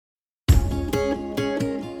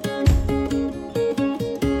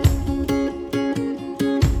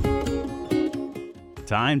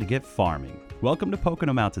Time to get farming. Welcome to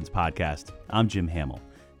Pocono Mountains Podcast. I'm Jim Hamill,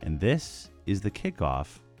 and this is the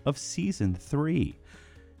kickoff of Season 3.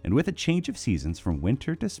 And with a change of seasons from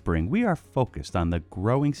winter to spring, we are focused on the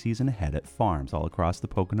growing season ahead at farms all across the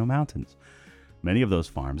Pocono Mountains. Many of those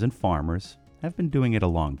farms and farmers have been doing it a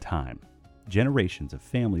long time. Generations of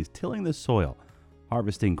families tilling the soil,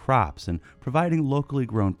 harvesting crops, and providing locally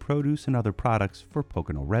grown produce and other products for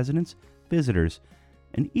Pocono residents, visitors,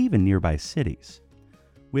 and even nearby cities.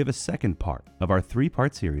 We have a second part of our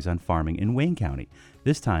three-part series on farming in Wayne County,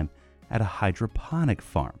 this time at a hydroponic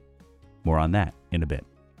farm. More on that in a bit.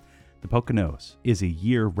 The Poconos is a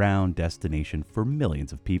year-round destination for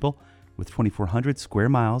millions of people, with 2,400 square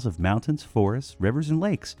miles of mountains, forests, rivers, and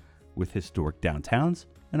lakes, with historic downtowns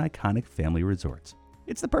and iconic family resorts.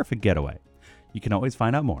 It's the perfect getaway. You can always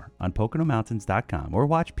find out more on PoconoMountains.com or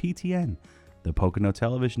watch PTN, the Pocono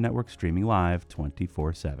Television Network, streaming live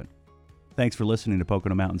 24/7. Thanks for listening to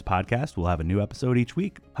Pocono Mountains Podcast. We'll have a new episode each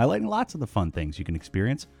week, highlighting lots of the fun things you can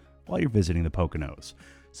experience while you're visiting the Poconos.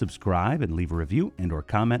 Subscribe and leave a review and or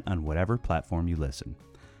comment on whatever platform you listen.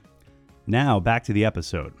 Now, back to the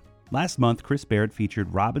episode. Last month, Chris Barrett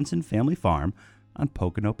featured Robinson Family Farm on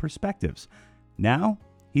Pocono Perspectives. Now,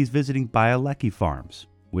 he's visiting Bialecki Farms,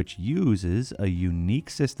 which uses a unique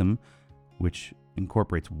system which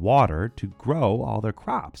incorporates water to grow all their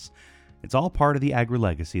crops. It's all part of the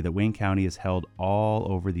agri-legacy that Wayne County has held all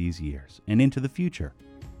over these years and into the future.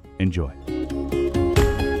 Enjoy.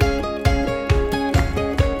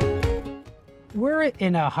 We're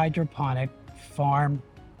in a hydroponic farm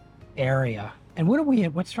area. And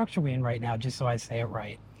what structure are we in right now, just so I say it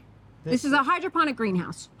right? This is a hydroponic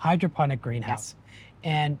greenhouse. Hydroponic greenhouse. Yes.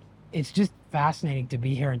 And it's just fascinating to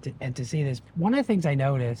be here and to see this. One of the things I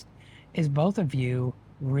noticed is both of you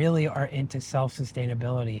really are into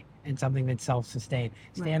self-sustainability and something that's self-sustained.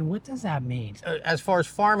 Stan, what does that mean? As far as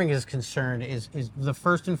farming is concerned, is the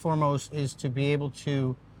first and foremost is to be able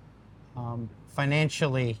to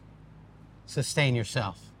financially sustain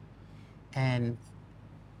yourself. And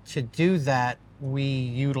to do that, we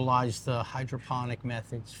utilize the hydroponic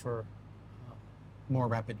methods for more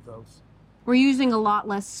rapid growth. We're using a lot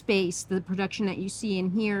less space. The production that you see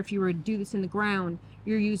in here, if you were to do this in the ground,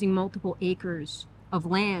 you're using multiple acres of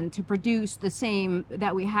land to produce the same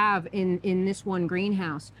that we have in this one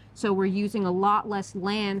greenhouse. So we're using a lot less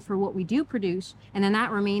land for what we do produce, and then that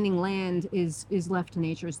remaining land is left to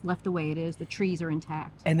nature, is left the way it is. The trees are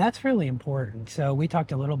intact. And that's really important. So we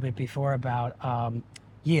talked a little bit before about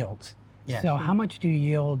yields. Yes. So how much do you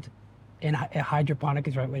yield in hydroponic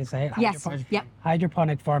is the right way to say it? Yes, yep.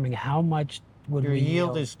 Hydroponic farming, how much would Your we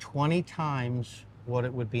yield is 20 times what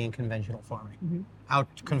it would be in conventional farming. Mm-hmm.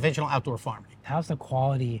 Conventional outdoor farming. How's the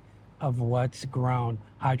quality of what's grown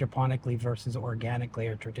hydroponically versus organically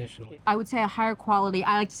or traditionally? I would say a higher quality.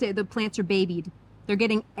 I like to say the plants are babied. They're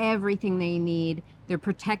getting everything they need. They're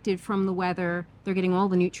protected from the weather. They're getting all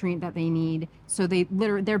the nutrient that they need. So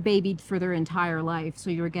they're babied for their entire life.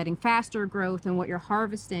 So you're getting faster growth, and what you're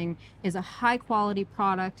harvesting is a high quality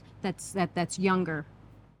product that's younger.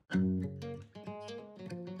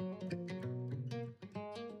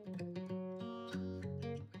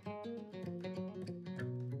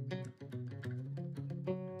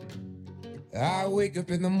 I wake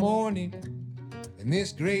up in the morning in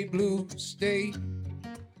this great blue state.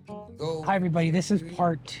 Hi everybody, this is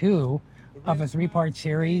part 2 of a 3-part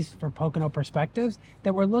series for Pocono Perspectives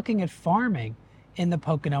that we're looking at farming in the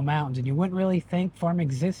Pocono Mountains. And you wouldn't really think farming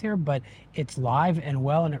exists here, but it's live and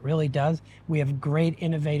well, and it really does. We have great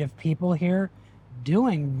innovative people here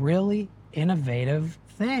doing really innovative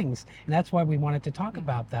things. And that's why we wanted to talk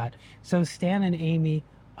about that. So Stan and Amy,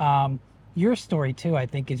 your story too, I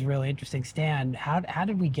think, is really interesting. Stan, how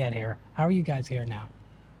did we get here? How are you guys here now?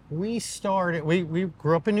 We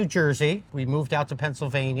grew up in New Jersey. We moved out to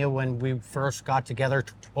Pennsylvania when we first got together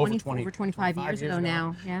over 25 years ago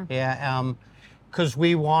now. Yeah. Yeah, because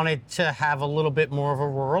we wanted to have a little bit more of a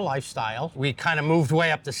rural lifestyle. We kind of moved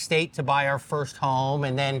way up the state to buy our first home,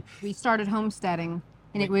 and then We started homesteading.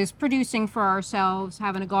 And it was producing for ourselves,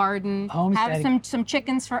 having a garden, have some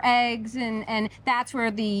chickens for eggs, and that's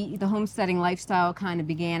where the homesteading lifestyle kind of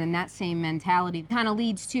began, and that same mentality kind of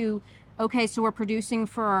leads to, okay, so we're producing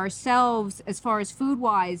for ourselves as far as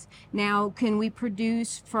food-wise. Now, can we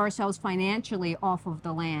produce for ourselves financially off of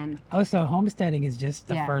the land? Oh, so homesteading is just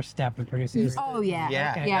the first step in producing. Oh, yeah.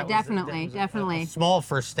 Yeah, yeah, definitely. A small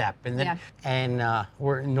first step. And then,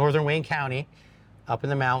 we're in northern Wayne County, up in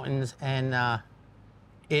the mountains, and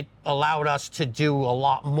it allowed us to do a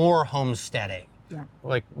lot more homesteading. Yeah.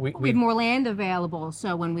 Like we had more land available,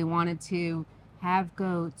 so when we wanted to have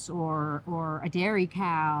goats or a dairy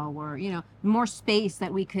cow, or more space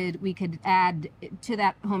that we could add to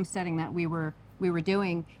that homesteading that we were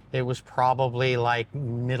doing. It was probably like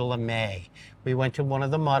middle of May. We went to one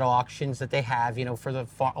of the mud auctions that they have, for the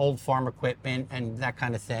old farm equipment and that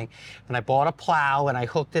kind of thing. And I bought a plow and I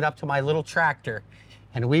hooked it up to my little tractor,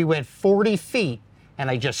 and we went 40 feet, and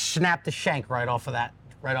I just snapped the shank right off of that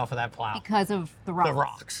plow. Because of the rocks. The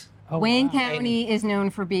rocks. Oh, Wayne wow. County is known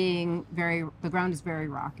for being the ground is very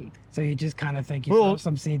rocky. So you just kind of think you throw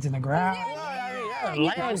some seeds in the ground.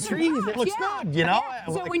 Land trees, it looks good,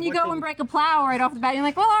 So Like, when you what go they- and break a plow right off the bat, you're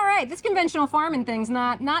like, well, all right, this conventional farming thing's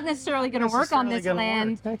not necessarily going to work on this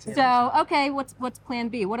land. So okay, what's plan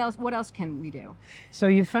B? What else can we do? So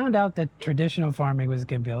you found out that traditional farming was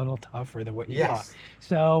going to be a little tougher than what you thought.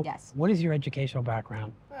 So Yes. what is your educational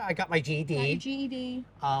background? I got my GED. Got your GED.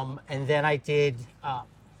 And then I did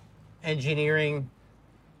engineering,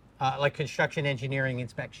 like construction engineering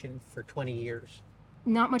inspection for 20 years.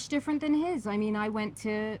 Not much different than his. I mean, I went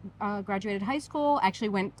to graduated high school, actually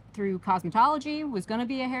went through cosmetology, was going to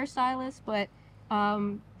be a hairstylist, but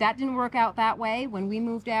that didn't work out that way. When we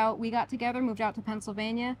moved out, moved out to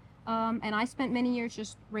Pennsylvania, and I spent many years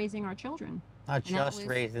just raising our children. Not And that just was-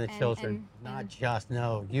 raising the and- children. and- Not just,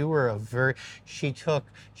 no. You were she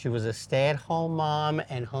was a stay-at-home mom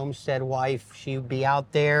and homestead wife. She would be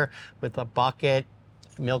out there with a bucket,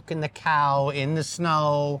 milking the cow in the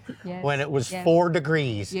snow Yes, when it was yes. 4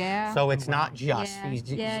 degrees. Yeah. So it's not just.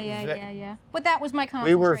 Yeah. But that was my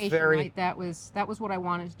We were concentration, right? That was what I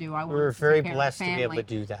wanted to do. I We wanted were to very take care of the blessed to be able to family.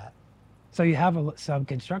 do that. So you have some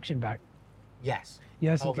construction back. Yes. You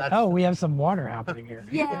have some, Oh, that's- we have some water happening here.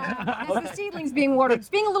 Yeah, that's the seedlings being watered. It's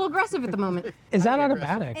being a little aggressive at the moment. Is that Aggressive.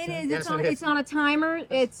 automatic? It is. Yes, it is. It's on a timer.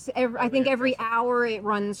 I think every hour it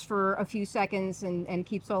runs for a few seconds and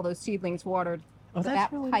keeps all those seedlings watered. Oh, So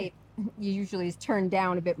that's that really pipe usually is turned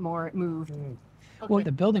down a bit more. It moved. Well,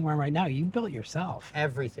 the building we're in right now, you built yourself.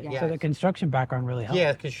 Everything. Yeah. Yeah. So the construction background really helped.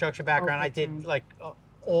 Yeah, construction background. I Okay. did like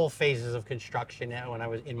all phases of construction when I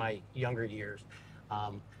was in my younger years.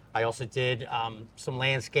 I also did some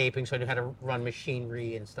landscaping, so I knew how to run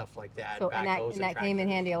machinery and stuff like that. So and backhoes that came in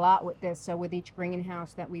tractors. handy a lot with this. So with each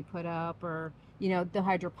greenhouse that we put up, or the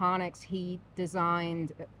hydroponics, he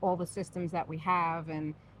designed all the systems that we have,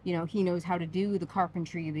 and he knows how to do the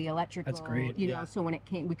carpentry, the electrical. That's great. Yeah. So when it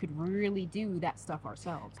came, we could really do that stuff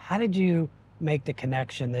ourselves. How did you make the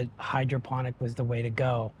connection that hydroponic was the way to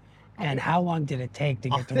go? And how long did it take to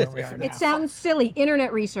get to where we are now? It sounds silly.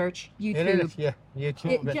 Internet research, YouTube. Internet, yeah,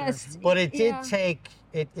 YouTube. It just. But it did yeah. take,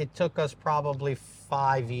 it took us probably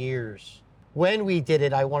 5 years. When we did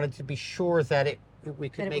it, I wanted to be sure that we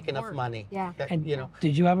could That it make would enough work. money. Yeah. That, And you know,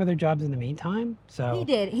 did you have other jobs in the meantime? So He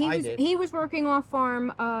did. I did. He was working off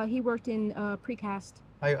farm. He worked in precast.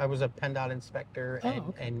 I was a PennDOT inspector Oh, and,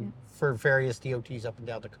 okay. and for various DOTs up and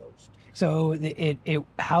down the coast. So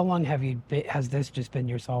how long have you been, has this just been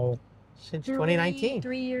your sole? Since 2019.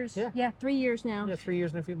 3 years. Yeah. Yeah, 3 years now. Yeah, 3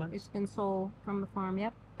 years and a few months. It's been sold from the farm.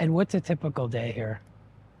 Yep. And what's a typical day here?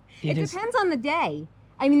 It depends on the day.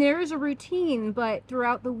 I mean, there is a routine, but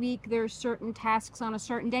throughout the week, there's certain tasks on a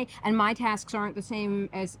certain day, and my tasks aren't the same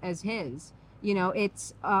as his.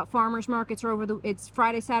 It's farmers markets are it's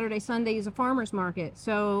Friday, Saturday, Sunday is a farmers market.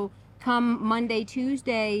 So come Monday,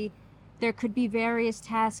 Tuesday, there could be various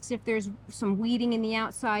tasks if there's some weeding in the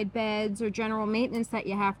outside beds or general maintenance that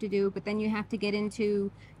you have to do, but then you have to get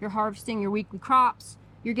into your harvesting your weekly crops.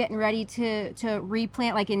 You're getting ready to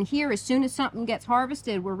replant. Like in here, as soon as something gets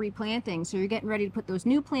harvested, we're replanting. So you're getting ready to put those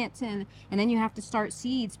new plants in, and then you have to start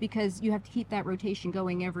seeds because you have to keep that rotation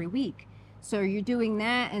going every week. So you're doing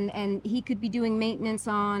that, and he could be doing maintenance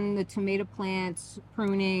on the tomato plants,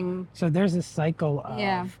 pruning. So there's a cycle of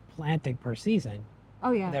Yeah. planting per season.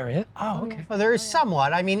 Oh yeah. There is? Oh, Oh, okay. Well, there is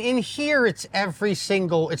somewhat. I mean, in here, it's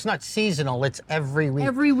it's not seasonal, it's every week.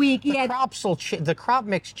 Every week, The yeah. crops the crop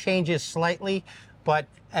mix changes slightly, but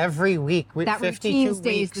every week, That 52 routine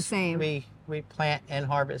stays weeks, the same. we plant and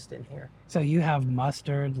harvest in here. So you have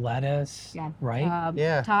mustard, lettuce, Yeah. right?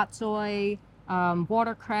 Yeah. Tatsoi,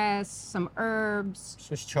 watercress, some herbs.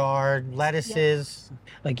 Swiss chard, lettuces.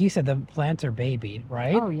 Like you said, the plants are babied,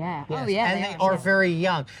 right? Oh yeah. Yes, Oh yeah. and they are very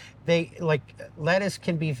young. Lettuce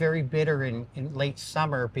can be very bitter in late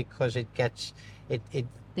summer because it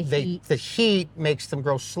the heat makes them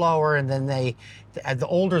grow slower, and then the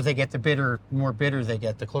older they get, the more bitter they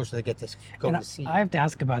get, the closer they get to go to seed. I have to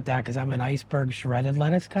ask about that because I'm an iceberg shredded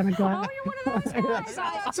lettuce kind of guy. Oh, you're one of those guys.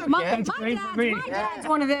 That's okay. My dad's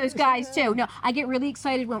one of those guys too. No, I get really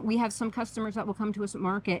excited when we have some customers that will come to us at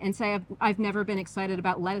market and say, I've never been excited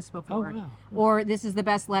about lettuce before. Oh, wow. Or this is the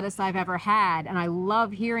best lettuce I've ever had. And I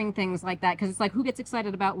love hearing things like that because it's like, who gets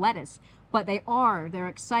excited about lettuce? But they're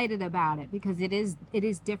excited about it because it is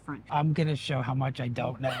different. I'm going to show how much I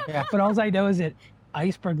don't know. But all I know is that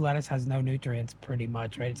iceberg lettuce has no nutrients pretty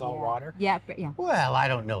much, right? It's all water. Yeah. Well, I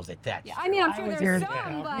don't know that. Yeah, I mean, I'm sure there's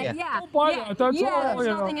some, but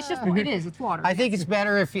it's just what it is. It's water. I think it's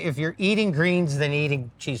better if you're eating greens than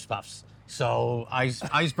eating cheese puffs. So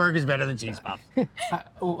iceberg is better than cheese puffs.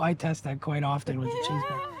 I test that quite often with the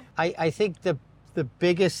cheeseburger. I think the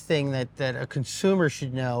biggest thing that a consumer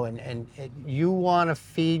should know, and you want to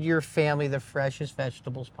feed your family the freshest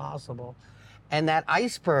vegetables possible, and that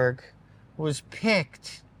iceberg was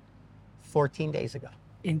picked 14 days ago.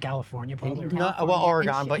 In California, probably.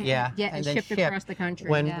 Oregon, but yeah. Yeah, and then shipped across the country.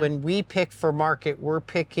 When we pick for market, we're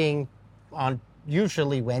picking on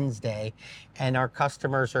usually Wednesday, and our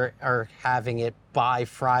customers are having it by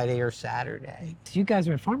Friday or Saturday. So you guys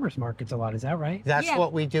are at farmers markets a lot, is that right? That's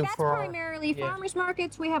what we do That's for primarily farmers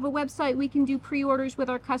markets. We have a website. We can do pre-orders with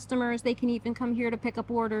our customers. They can even come here to pick up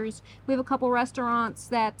orders. We have a couple restaurants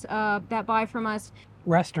that buy from us.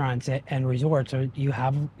 Restaurants and resorts, or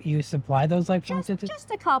you supply those like Just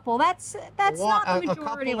a couple. That's not the majority a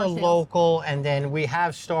couple of our of sales. local, and then we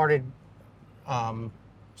have started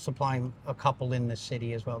supplying a couple in the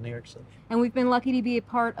city as well, New York City. And we've been lucky to be a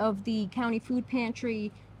part of the county food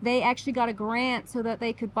pantry. They actually got a grant so that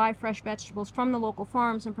they could buy fresh vegetables from the local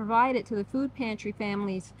farms and provide it to the food pantry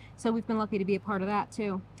families. So we've been lucky to be a part of that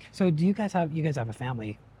too. So do you guys have a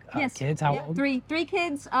family? Yes. Kids? How old? Three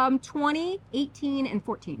kids, 20, 18, and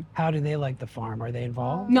 14. How do they like the farm? Are they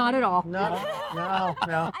involved? Not at all. No.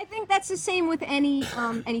 I think that's the same with any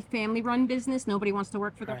family-run business. Nobody wants to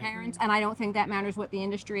work for their parents, and I don't think that matters what the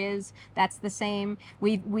industry is. That's the same.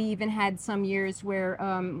 We even had some years where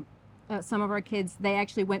some of our kids, they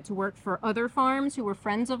actually went to work for other farms who were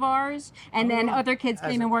friends of ours, and then other kids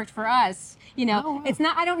came and worked for us. You know, it's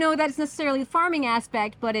not, I don't know that it's necessarily the farming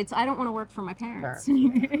aspect, but it's, I don't want to work for my parents.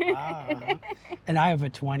 And I have a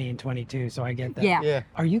 20 and 22, so I get that. Yeah.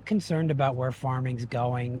 Are you concerned about where farming's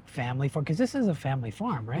going, family farm? Because this is a family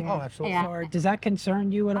farm, right? Oh, absolutely. Yeah. Or does that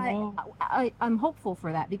concern you at all? I'm hopeful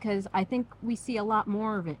for that because I think we see a lot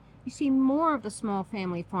more of it. You see more of the small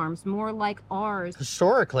family farms, more like ours.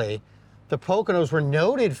 Historically, the Poconos were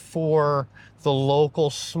noted for the local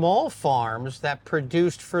small farms that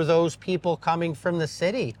produced for those people coming from the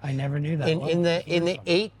city. I never knew that. In the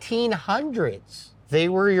 1800s, they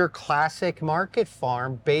were your classic market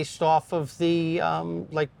farm based off of the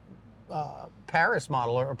Paris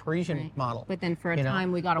model or Parisian model. But then for a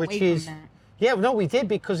time we got away from that. Yeah, no, we did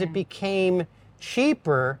because it became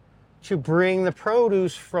cheaper to bring the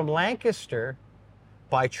produce from Lancaster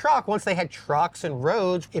by truck. Once they had trucks and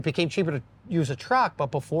roads, it became cheaper to use a truck,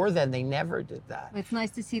 but before then they never did that. It's nice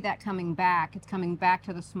to see that coming back. It's coming back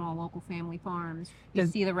to the small local family farms. You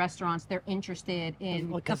see the restaurants, they're interested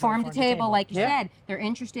in the farm to table, like you said. They're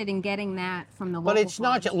interested in getting that from the local But it's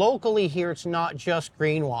not locally here, it's not just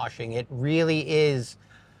greenwashing. It really is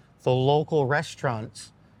the local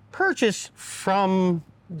restaurants purchase from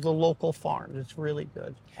the local farms. It's really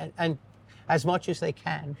good. And as much as they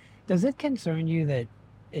can. Does it concern you that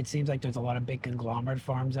it seems like there's a lot of big conglomerate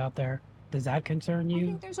farms out there? Does that concern you? I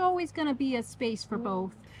think there's always going to be a space for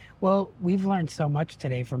both. Well, we've learned so much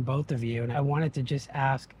today from both of you, and I wanted to just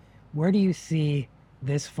ask, where do you see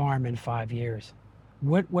this farm in 5 years?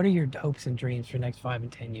 What are your hopes and dreams for the next 5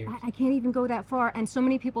 and 10 years? I can't even go that far. And so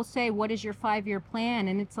many people say, what is your 5-year plan?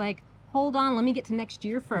 And it's like, hold on, let me get to next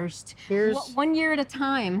year first. Here's 1 year at a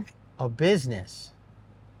time. A business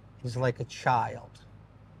is like a child.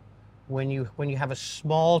 When you have a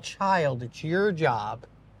small child, it's your job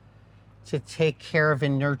to take care of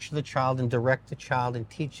and nurture the child and direct the child and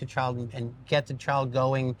teach the child and get the child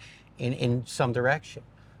going in some direction.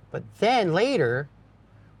 But then later,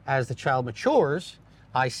 as the child matures,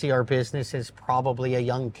 I see our business as probably a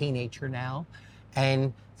young teenager now.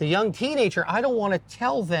 And the young teenager, I don't want to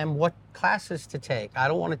tell them what classes to take. I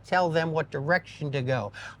don't want to tell them what direction to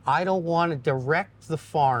go. I don't want to direct the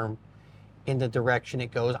farm in the direction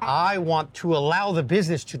it goes. I want to allow the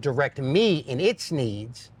business to direct me in its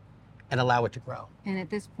needs and allow it to grow. And at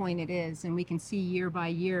this point it is, and we can see year by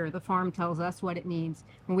year, the farm tells us what it needs.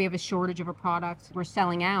 When we have a shortage of a product, we're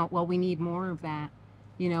selling out, well, we need more of that.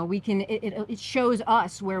 You know, it shows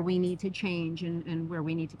us where we need to change and where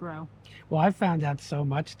we need to grow. Well, I found out so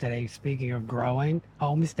much today, speaking of growing,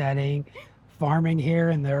 homesteading, farming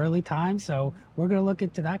here in the early times. So we're going to look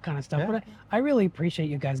into that kind of stuff. Yeah. But I really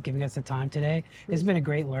appreciate you guys giving us the time today. It's been a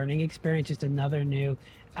great learning experience, just another new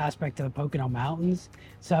aspect of the Pocono Mountains.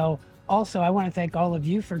 So also, I want to thank all of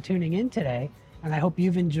you for tuning in today. And I hope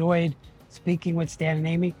you've enjoyed speaking with Stan and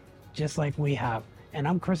Amy, just like we have. And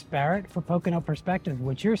I'm Chris Barrett for Pocono Perspective,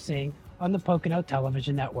 which you're seeing on the Pocono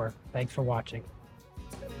Television Network. Thanks for watching.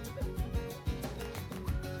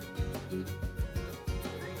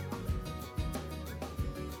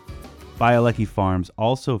 Bialecki Farms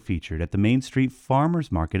also featured at the Main Street Farmers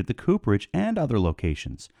Market at the Cooperage and other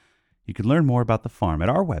locations. You can learn more about the farm at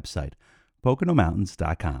our website,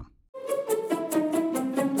 PoconoMountains.com.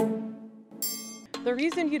 The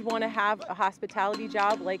reason you'd want to have a hospitality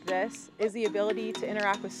job like this is the ability to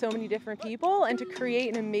interact with so many different people and to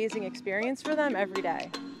create an amazing experience for them every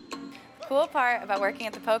day. The cool part about working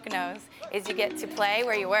at the Poconos is you get to play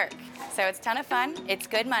where you work. So it's a ton of fun, it's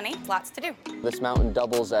good money, lots to do. This mountain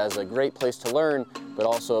doubles as a great place to learn, but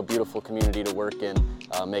also a beautiful community to work in,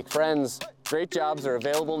 make friends. Great jobs are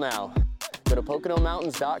available now. Go to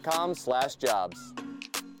PoconoMountains.com/jobs.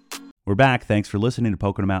 We're back. Thanks for listening to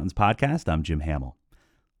Pocono Mountains Podcast. I'm Jim Hamill.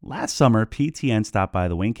 Last summer, PTN stopped by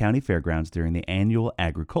the Wayne County Fairgrounds during the annual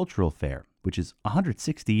agricultural fair, which is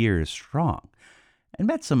 160 years strong, and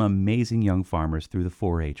met some amazing young farmers through the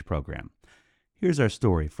 4-H program. Here's our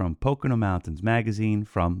story from Pocono Mountains Magazine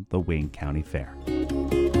from the Wayne County Fair.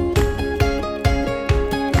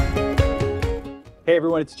 Hey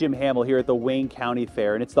everyone, it's Jim Hamill here at the Wayne County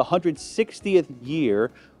Fair, and it's the 160th year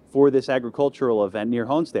for this agricultural event near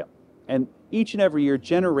Honesdale. And each and every year,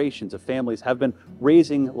 generations of families have been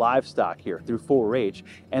raising livestock here through 4-H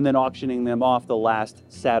and then auctioning them off the last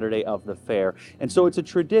Saturday of the fair. And so it's a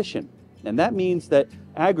tradition. And that means that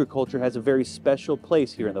agriculture has a very special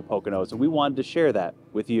place here in the Poconos, and we wanted to share that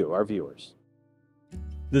with you, our viewers.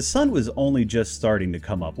 The sun was only just starting to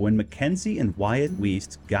come up when Mackenzie and Wyatt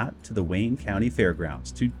Weist got to the Wayne County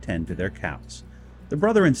Fairgrounds to tend to their cows. The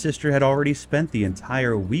brother and sister had already spent the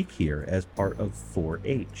entire week here as part of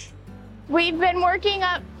 4-H. We've been working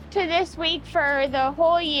up to this week for the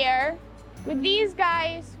whole year. With these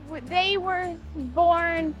guys, they were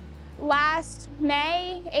born last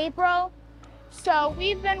May, April, so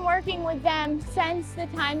we've been working with them since the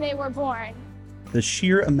time they were born. The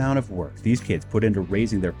sheer amount of work these kids put into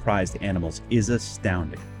raising their prized animals is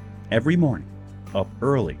astounding. Every morning, up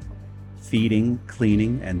early, feeding,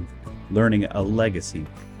 cleaning, and learning a legacy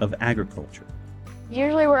of agriculture.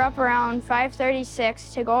 Usually we're up around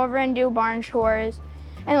 5:36 to go over and do barn chores.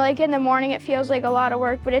 And like in the morning it feels like a lot of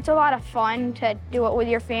work, but it's a lot of fun to do it with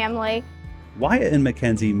your family. Wyatt and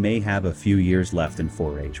Mackenzie may have a few years left in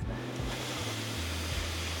 4-H,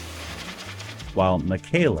 while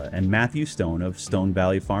Michaela and Matthew Stone of Stone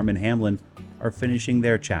Valley Farm in Hamlin are finishing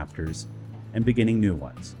their chapters and beginning new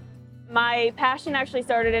ones. My passion actually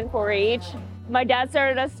started in 4-H. My dad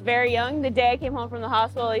started us very young. The day I came home from the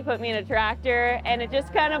hospital, he put me in a tractor, and it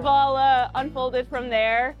just kind of all unfolded from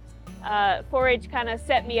there. 4-H kind of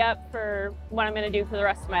set me up for what I'm going to do for the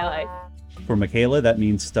rest of my life. For Michaela, that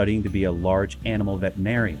means studying to be a large animal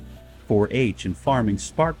veterinarian. 4-H and farming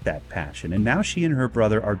sparked that passion, and now she and her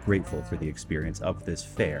brother are grateful for the experience of this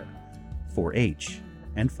fair, 4-H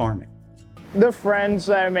and farming. The friends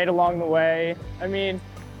that I made along the way. I mean,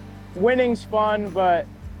 winning's fun, but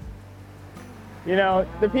you know,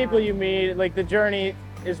 the people you meet, like the journey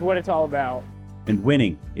is what it's all about. And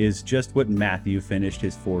winning is just what Matthew finished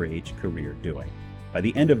his 4-H career doing. By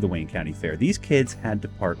the end of the Wayne County Fair, these kids had to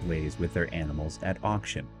part ways with their animals at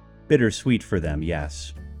auction. Bittersweet for them,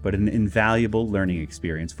 yes, but an invaluable learning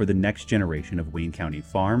experience for the next generation of Wayne County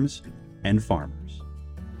farms and farmers.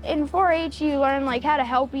 In 4-H you learn like how to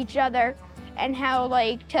help each other and how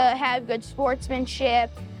like to have good sportsmanship.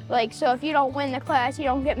 Like, so if you don't win the class, you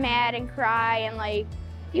don't get mad and cry, and like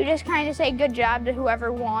you just kind of say good job to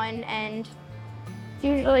whoever won, and it's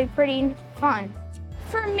usually pretty fun.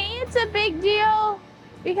 For me, it's a big deal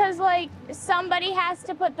because like somebody has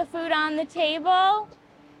to put the food on the table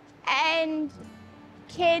and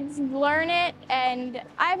kids learn it. And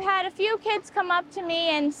I've had a few kids come up to me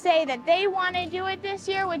and say that they want to do it this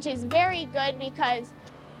year, which is very good because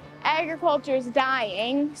agriculture is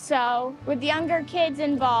dying. So with younger kids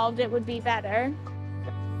involved, it would be better.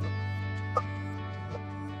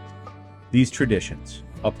 These traditions,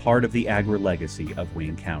 a part of the agri-legacy of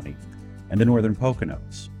Wayne County and the Northern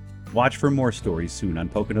Poconos. Watch for more stories soon on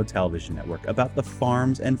Pocono Television Network about the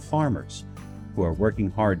farms and farmers who are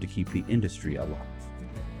working hard to keep the industry alive.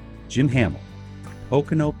 Jim Hamill,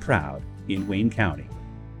 Pocono proud in Wayne County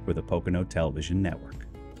for the Pocono Television Network.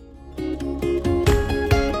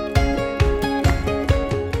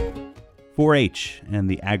 .4-H and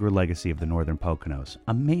the agri-legacy of the Northern Poconos,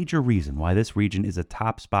 a major reason why this region is a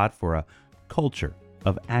top spot for a culture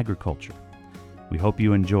of agriculture. We hope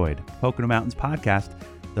you enjoyed Pocono Mountains Podcast,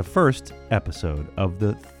 the first episode of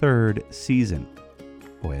the 3rd season.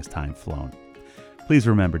 Boy, has time flown. Please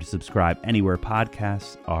remember to subscribe anywhere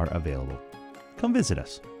podcasts are available. Come visit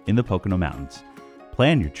us in the Pocono Mountains.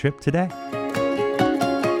 Plan your trip today.